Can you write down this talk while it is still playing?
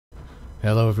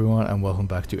Hello everyone and welcome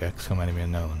back to XCOM Enemy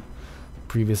Unknown.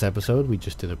 Previous episode we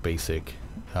just did a basic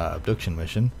abduction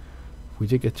mission. We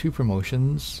did get 2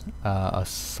 promotions, a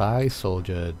Psi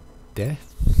Soldier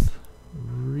Death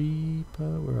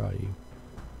Reaper, where are you?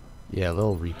 Yeah,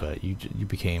 little Reaper, you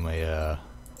became wrong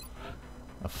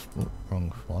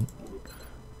one.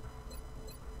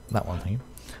 That one thing.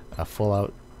 A full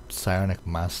out psionic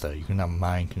master, you can now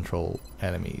mind control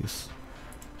enemies.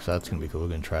 So that's gonna be cool, we're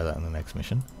gonna try that in the next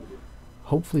mission.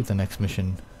 Hopefully the next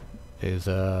mission is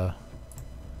the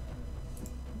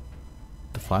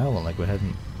final one, like we're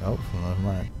heading... Oh, never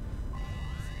mind.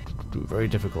 Very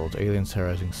difficult. Aliens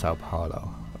terrorizing Sao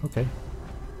Paulo. Okay.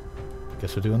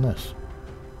 Guess we're doing this.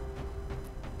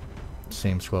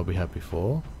 Same squad we had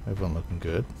before. Everyone looking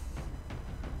good.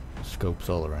 Scopes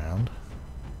all around.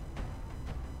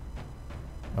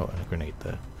 Oh, and a grenade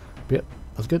there. But yep,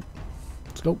 that's good.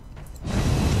 Let's go.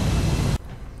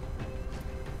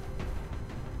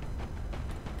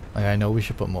 Like, I know we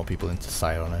should put more people into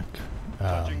psionic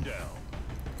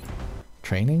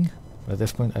training, but at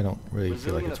this point I don't really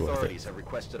feel like it's worth it. Authorities have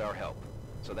requested our help,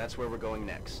 so that's where we're going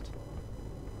next.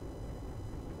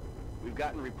 We've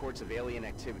gotten reports of alien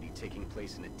activity taking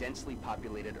place in a densely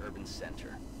populated urban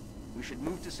center. We should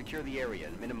move to secure the area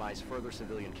and minimize further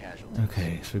civilian casualties.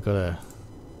 Okay, so we've got to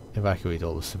evacuate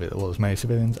all the as many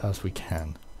civilians as we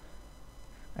can.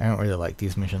 I don't really like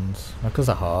these missions, not because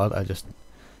they're hard.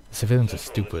 The civilians are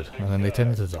stupid, and then they turn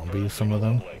into zombies, some of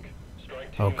them.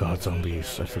 Oh god,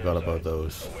 zombies. I forgot about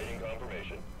those.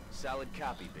 Solid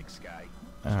copy, Big Sky.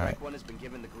 Alright. Strike 1 has been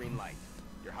given the green light.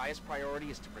 Your highest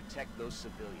priority is to protect those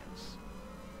civilians.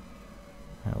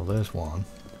 Well, there's one.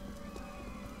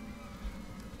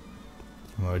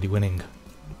 I'm already winning.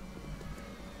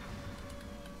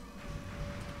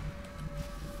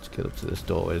 Let's get up to this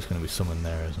doorway. There's going to be someone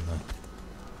there, isn't there?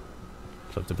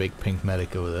 So the big pink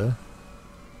medic over there.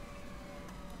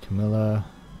 Camilla.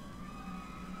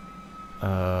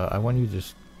 I want you to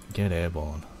just get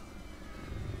airborne.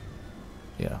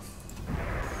 Yeah.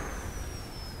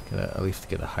 At least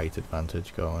get a height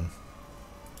advantage going.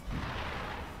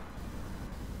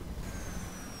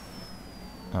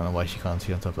 I don't know why she can't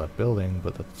see on top of that building,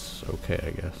 but that's okay,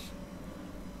 I guess.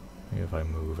 Maybe if I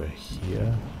move her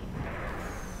here.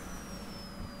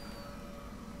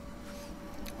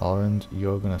 Orange,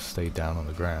 you're gonna stay down on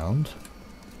the ground.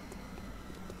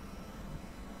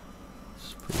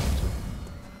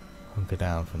 Hunker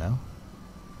down for now.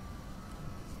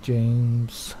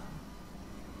 James,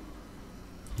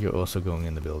 you're also going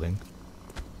in the building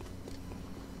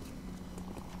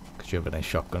because you have a nice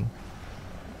shotgun.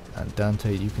 And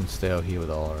Dante, you can stay out here with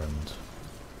Ola,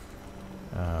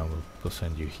 and we'll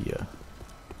send you here.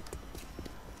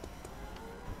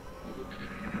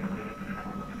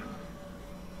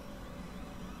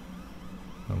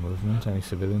 No movement. Any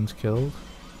civilians killed?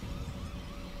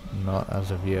 Not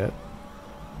as of yet.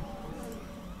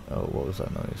 Oh, what was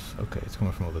that noise? Okay, it's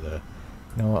coming from over there.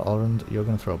 You know what, Orange, you're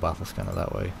going to throw a battle scanner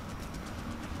that way.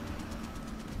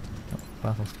 Oh,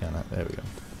 battle scanner, there we go.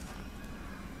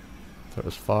 Throw it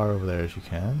as far over there as you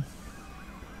can.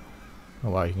 Oh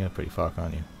wow, you can get pretty far,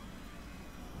 can't you?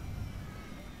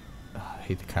 I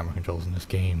hate the camera controls in this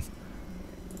game.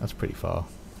 That's pretty far.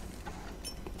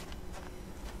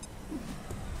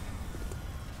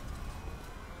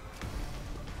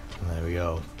 And there we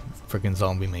go. Frickin'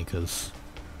 zombie makers.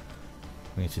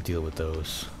 We need to deal with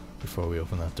those before we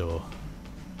open that door.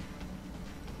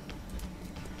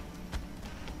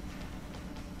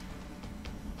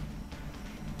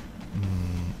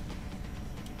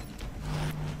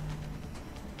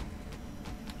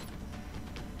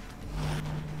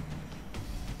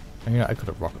 You know, I could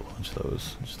have rocket launched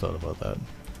those. Just thought about that.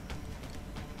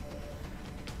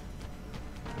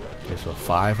 Okay, so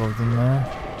 5 of them there.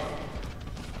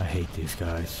 I hate these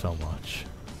guys so much.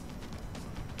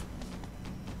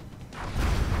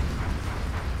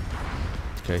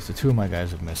 Okay, so 2 of my guys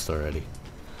have missed already.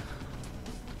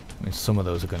 I mean, some of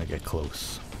those are going to get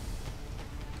close.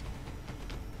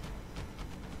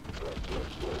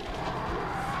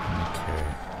 Okay.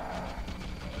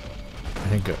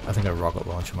 I think a rocket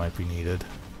launcher might be needed.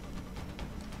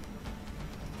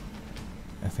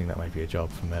 I think that might be a job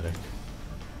for medic.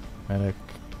 Medic,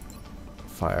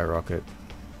 fire rocket.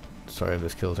 Sorry if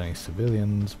this kills any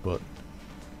civilians, but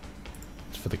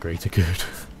it's for the greater good.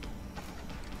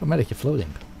 Oh, medic, you're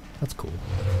floating. That's cool.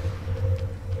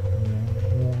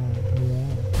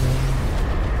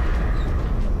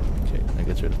 Okay, that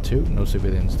gets rid of 2. No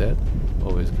civilians dead.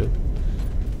 Always good.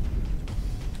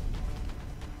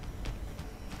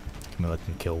 Camilla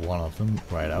can kill 1 of them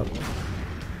right out.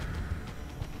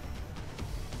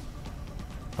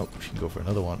 Oh, she can go for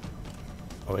another one.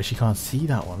 Oh, she can't see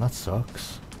that one. That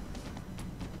sucks.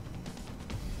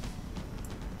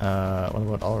 What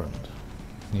about Orange?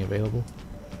 Is he available?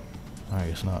 Oh, I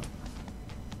guess not.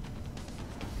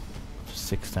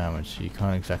 6 damage. You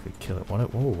can't exactly kill it.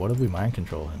 What if we mind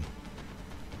control him?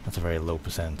 That's a very low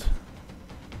percent.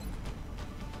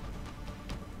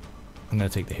 I'm gonna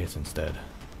take the hits instead.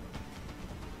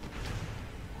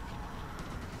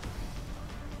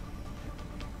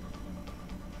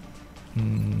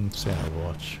 Stay on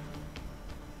Overwatch.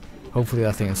 Hopefully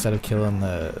that thing, instead of killing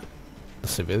the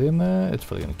civilian there, it's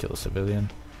probably gonna kill the civilian.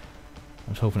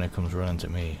 I was hoping it comes running to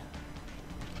me.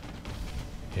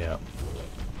 Yeah.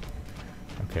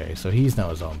 Okay, so he's now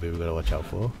a zombie we've got to watch out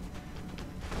for.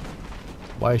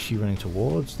 Why is she running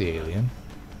towards the alien?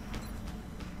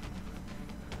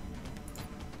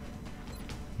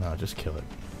 No, just kill it.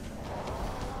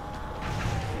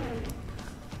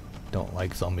 Don't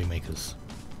like zombie makers.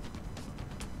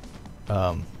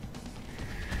 There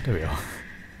we go.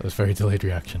 That was a very delayed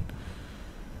reaction.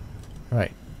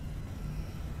 Right.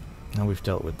 Now we've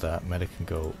dealt with that, medic can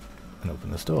go and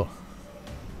open this door.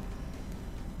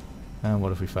 And what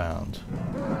have we found?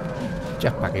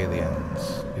 Jetpack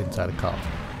aliens inside a car.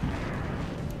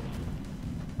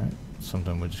 Right,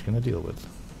 something we're just gonna deal with.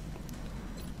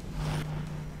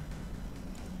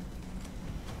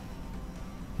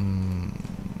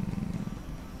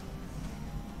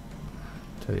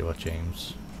 Tell you what,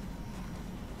 James.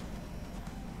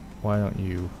 Why don't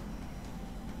you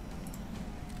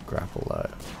grapple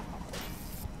that?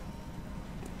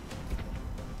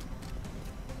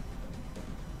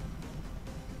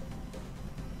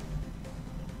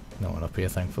 No one up here,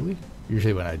 thankfully.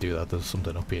 Usually when I do that, there's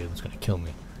something up here that's gonna kill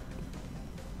me.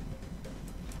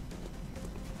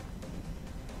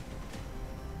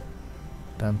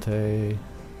 Dante.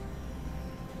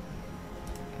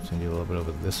 Send you a little bit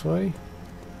over this way,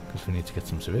 because we need to get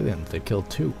some civilians. They killed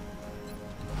 2.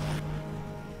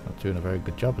 Not doing a very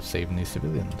good job at saving these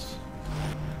civilians.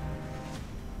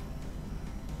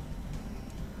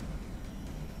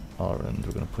 Orange,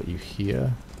 we're gonna put you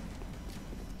here.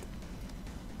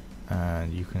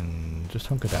 And you can just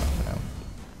hunker down for now.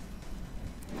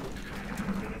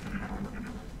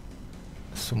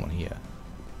 There's someone here.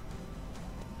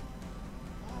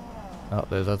 Oh,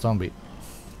 there's that zombie.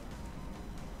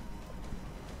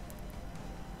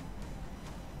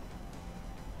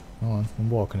 Come on, I'm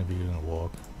walking if you're gonna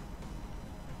walk.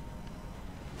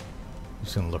 I'm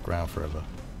just gonna look around forever.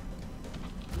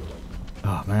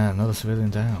 Oh man, another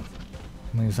civilian down.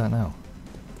 How many is that now?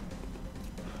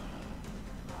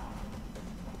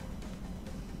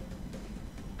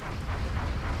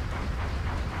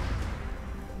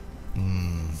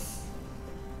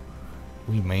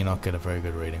 We may not get a very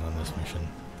good rating on this mission.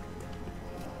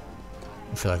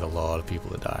 I feel like a lot of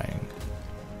people are dying.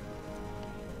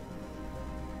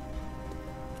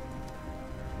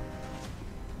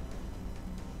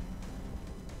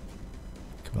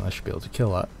 Come on, I should be able to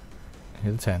kill that.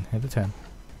 Hit a 10, hit a 10.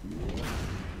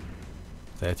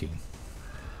 13.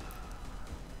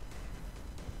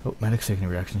 Oh, medic's taking a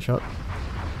reaction shot.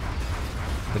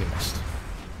 But he missed.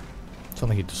 Sounds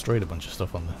like he destroyed a bunch of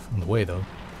stuff on the way though.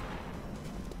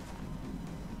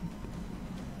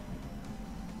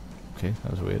 Okay,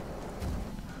 that was weird.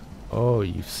 Oh,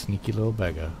 you sneaky little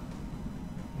beggar.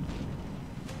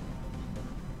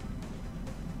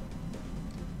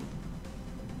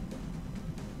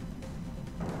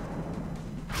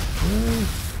 Really?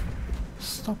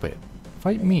 Stop it.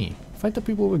 Fight me. Fight the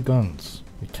people with guns.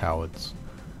 You cowards.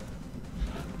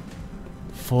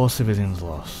 4 civilians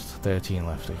lost. 13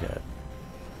 left to get.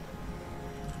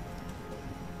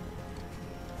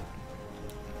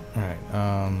 Alright,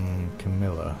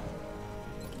 Camilla.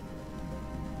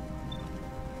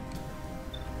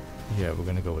 Yeah, we're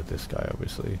gonna go with this guy,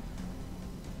 obviously.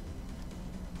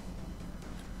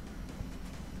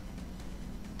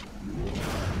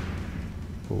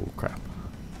 Oh, crap.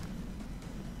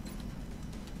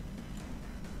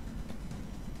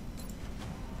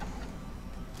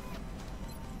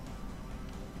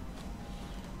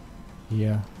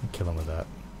 Yeah, I'll kill him with that.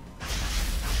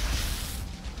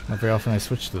 Not very often I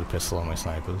switch to the pistol on my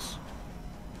snipers.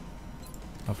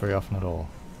 Not very often at all.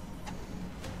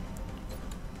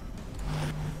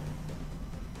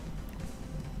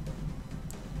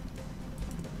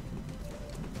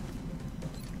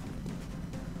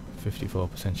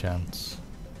 %54 chance.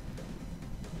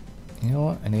 You know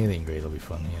what? An alien grade will be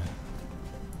fun here.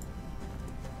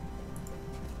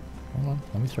 Hold on,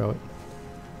 let me throw it.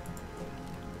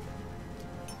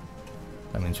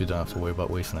 That means we don't have to worry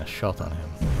about wasting a shot on him.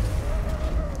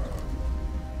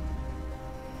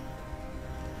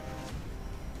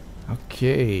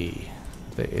 Okay.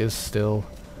 There is still,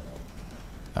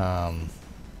 yeah,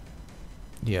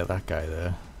 that guy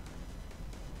there.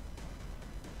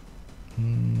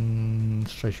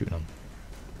 Let's try shooting him.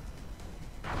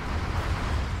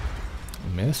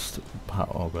 Missed?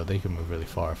 Oh god, they can move really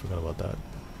far. I forgot about that.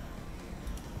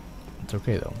 It's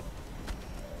okay though.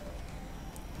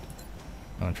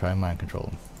 I'm gonna try and mind control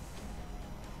him.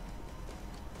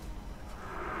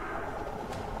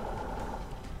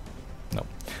 No.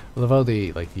 I love how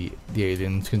the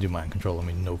aliens can do mind control. I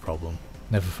mean, no problem.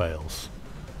 Never fails.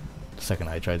 The second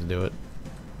I tried to do it.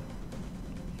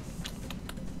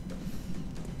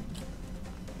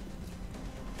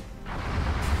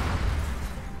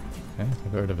 Okay, I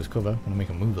got rid of his cover. I'm gonna make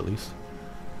him move at least.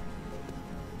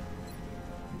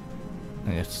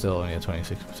 And it's still only at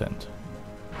 26%.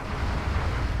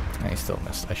 And he still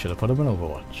missed. I should have put him in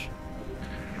Overwatch.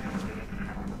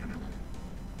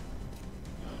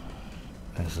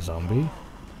 There's a zombie.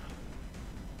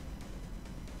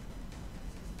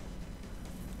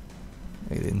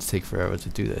 Aliens take forever to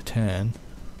do their turn.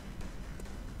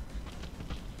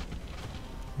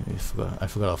 I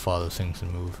forgot how far those things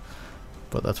can move.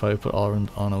 But that's why we put Orange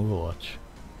on Overwatch.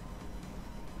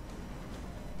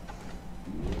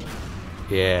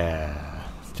 Yeah,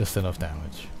 just enough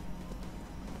damage.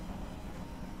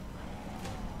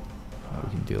 We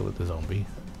can deal with the zombie,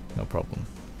 no problem.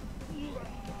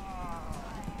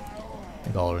 I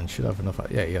think Orange should have enough.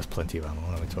 Yeah, he has plenty of ammo.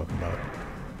 What are we talking about?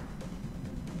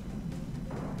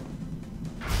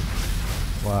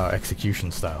 Wow,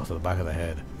 execution style to the back of the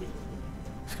head.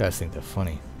 These guys think they're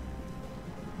funny.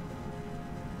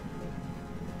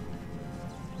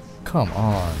 Come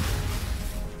on.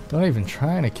 Don't even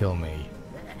try to kill me.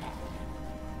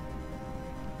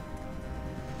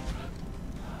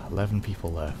 11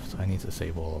 people left. I need to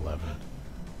save all 11.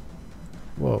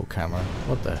 Whoa, camera.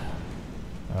 What the?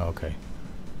 Oh, okay.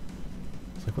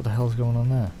 It's like, what the hell's going on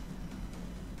there?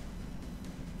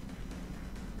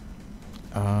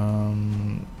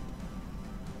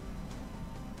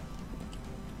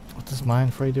 What does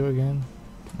Mind Fray do again?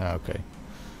 Oh, okay.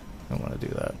 Don't want to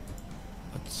do that.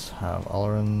 Let's have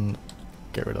Oleron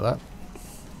get rid of that.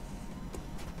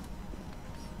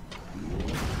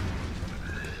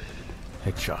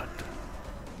 Headshot.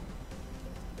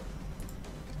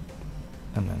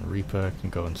 And then Reaper can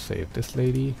go and save this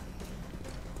lady.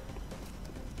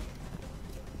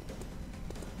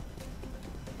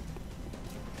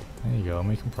 There you go,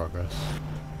 making progress.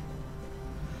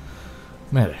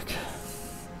 Medic.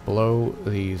 Blow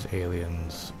these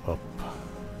aliens up.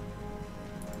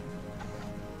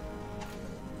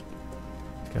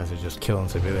 These guys are just killing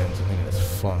civilians and thinking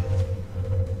it's fun.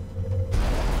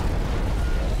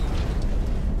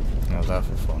 How's that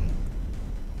for fun?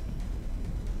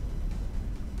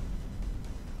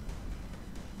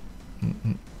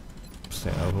 Stay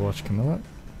in Overwatch, Camilla.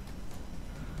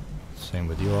 Same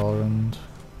with you, Allround.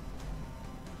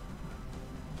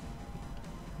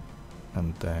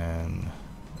 And then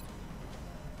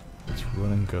let's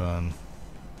run and gun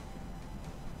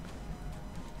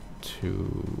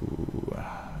to,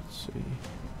 let's see.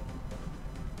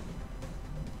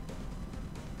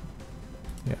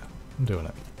 Yeah, I'm doing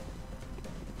it.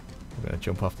 We're gonna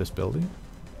jump off this building.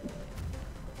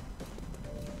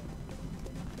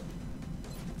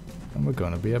 And we're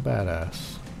gonna be a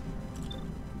badass.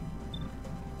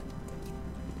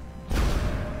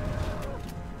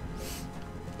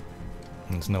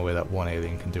 There's no way that one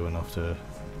alien can do enough to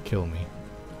kill me.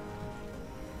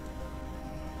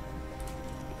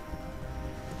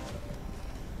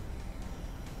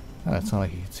 Ah, it's not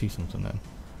like he could see something then.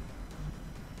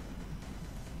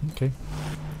 Okay.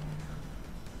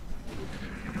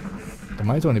 There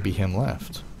might only be him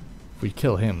left. If we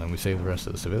kill him, then we save the rest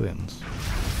of the civilians.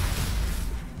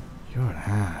 You're an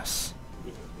ass.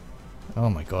 Oh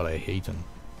my god, I hate him.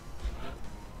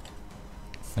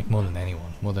 Like more than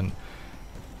anyone. More than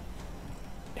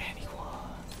anyone.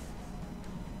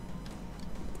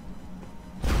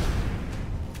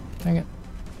 Dang it.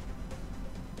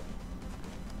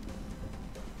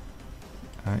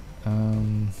 Alright,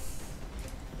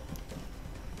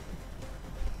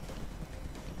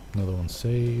 another one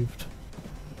saved.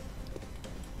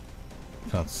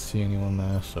 Can't see anyone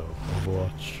there, so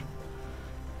Overwatch.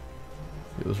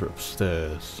 The others are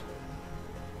upstairs.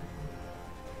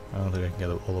 I don't think I can get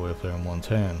all the way up there in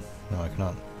 110. No, I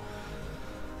cannot.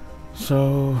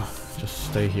 So, just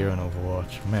stay here on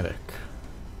Overwatch. Medic.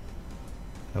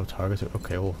 No target.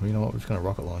 Okay, well, you know what? We're just gonna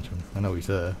rocket launch him. I know he's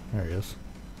there. There he is.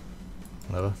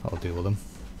 Whatever, I'll deal with him.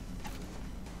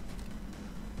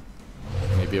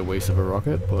 Maybe a waste of a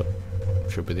rocket, but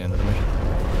should be the end of the mission.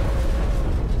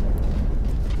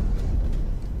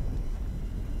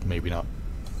 maybe not.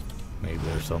 Maybe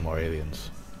there's still more aliens.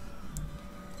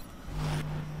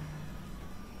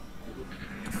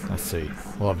 Let's see.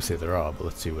 Well, obviously there are, but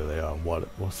let's see where they are and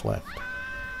what's left.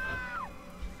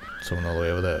 Someone all the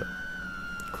way over there.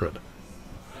 Crud.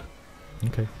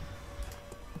 Okay.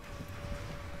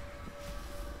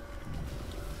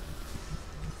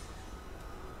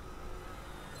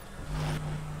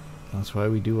 That's why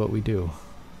we do what we do.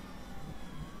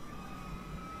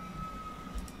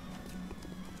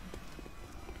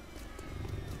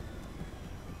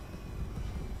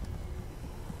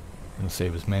 Gonna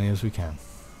save as many as we can.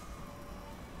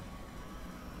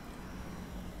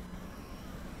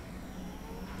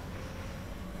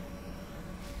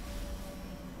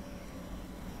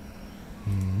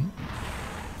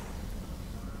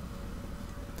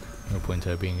 No point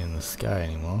her being in the sky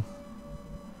anymore.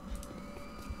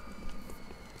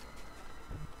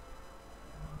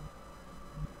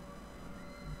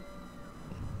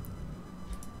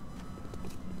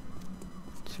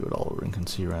 Let's see what all we can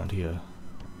see around here.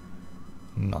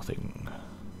 Nothing.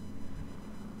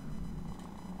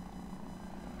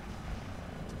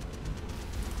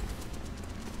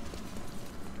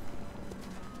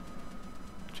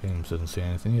 James doesn't see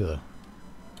anything either.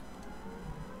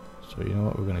 So you know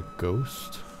what, we're gonna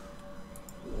ghost.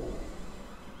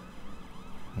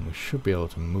 And we should be able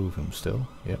to move him still.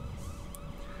 Yep.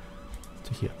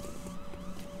 To here.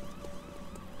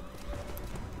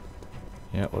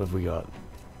 Yeah, what have we got?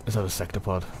 Is that a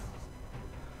sectopod?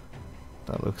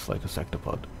 That looks like a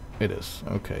sectopod. It is,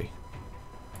 okay.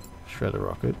 Shredder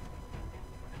rocket.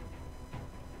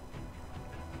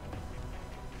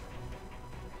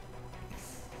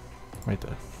 Right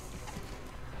there.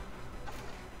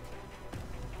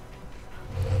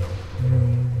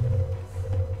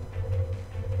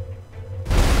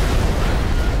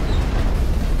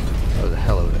 That was a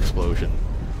hell of an explosion.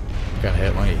 Kinda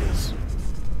hurt my ears.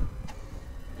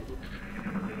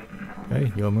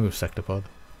 Okay, your move, sectopod.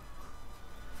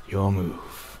 Your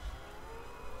move.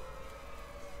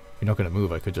 You're not gonna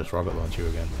move, I could just rocket launch you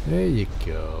again. There you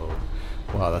go.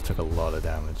 Wow, that took a lot of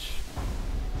damage.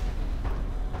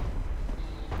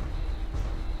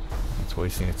 It's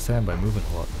wasting its time by moving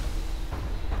a lot.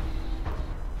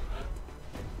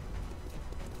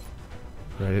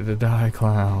 Ready to die,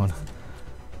 clown.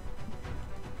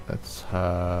 Let's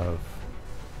have...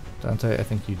 Dante, I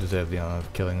think you deserve the honor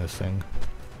of killing this thing.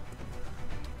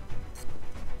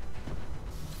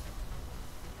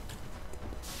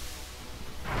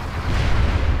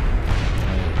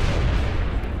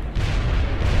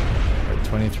 Right,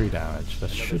 23 damage.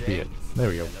 That should be it. There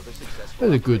we go.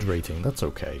 That's a good rating. That's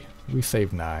okay. We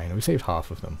saved 9. We saved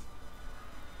half of them.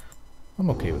 I'm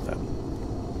okay with that.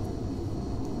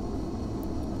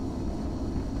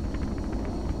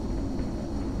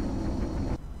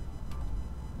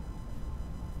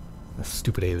 The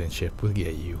stupid alien ship will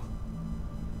get you.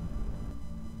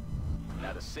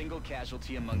 Not a single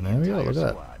casualty among There we go, the entire look at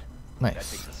that. squad. Nice.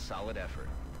 That takes a solid effort.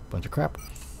 Bunch of crap.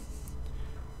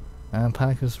 And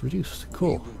panic is reduced.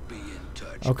 Cool.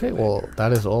 Okay, well,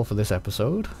 that is all for this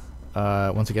episode.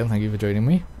 Once again, thank you for joining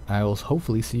me. I will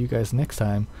hopefully see you guys next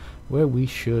time, where we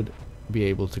should be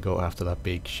able to go after that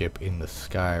big ship in the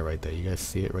sky right there. You guys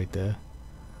see it right there?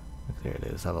 Look, there it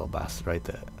is, that little bastard right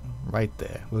there. Right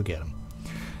there. We'll get him.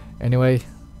 Anyway,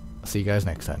 I'll see you guys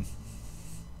next time.